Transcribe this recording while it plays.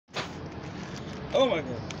Oh my god.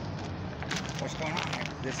 What's going on here?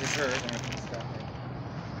 This is hers. I'm gonna put this back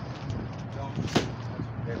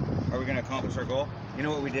here. Are we gonna accomplish our goal? You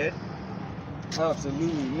know what we did?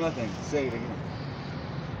 Absolutely nothing. Say it again.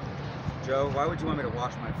 Joe, why would you want me to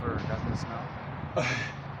wash my fur? Doesn't it smell?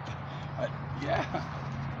 Yeah.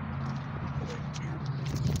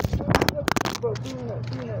 Of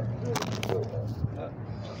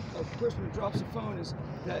course, when it drops the phone, is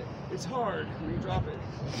that it's hard when you drop it.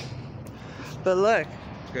 But look.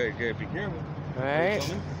 Good, good. Be careful. Right?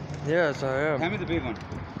 Yes, I am. Hand me the big one.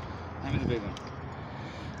 Hand me the big one.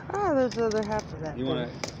 Oh, there's the other half of that. You wanna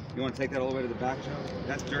take that all the way to the back, Joe?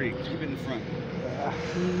 That's dirty. Keep it in the front.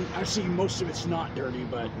 I see most of it's not dirty,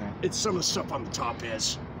 but it's some of the stuff on the top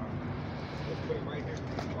is. Let's put it right here.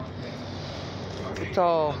 It's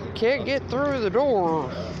all can't get through the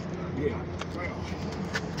door. Yeah.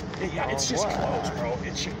 Yeah, it's just closed, bro.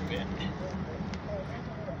 It should fit.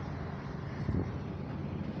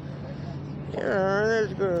 Yeah,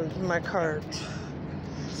 there's goes my cart.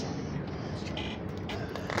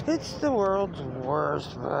 It's the world's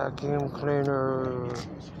worst vacuum cleaner.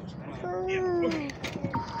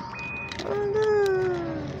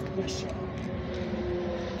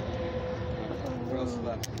 What else is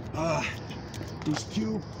left? These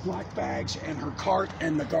 2 black bags and her cart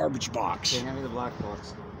and the garbage box. Okay, hand me the black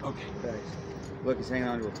box. Okay. Thanks. Look, it's hanging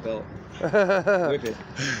onto a belt. Whip it.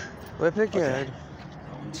 Whip it good. Okay.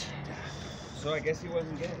 So I guess he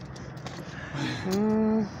wasn't gay.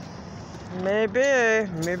 Maybe,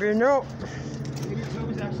 maybe no. Maybe Joe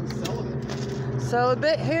was actually celibate.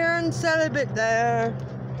 Celibate here and celibate there.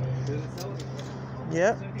 Is it celibate?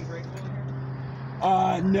 Yep. Is anything grateful in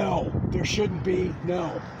here? No. There shouldn't be.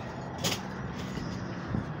 No.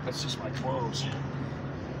 That's just my clothes.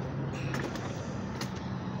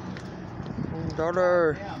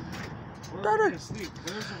 Daughter. Damn. We're Daughter. gonna sleep.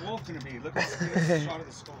 There's a wolf gonna be. Look at the shot of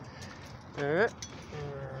the skull. Alright.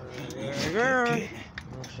 There you go.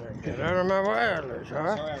 Get out of my wireless,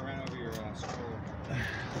 huh? Sorry I ran over your stroller.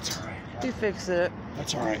 That's all right. You fix it.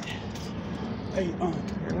 That's all right. Hey, And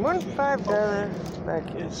 $1 $5 back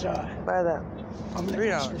here. is Buy that. I'm gonna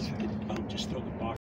 $3. ask if you could just throw the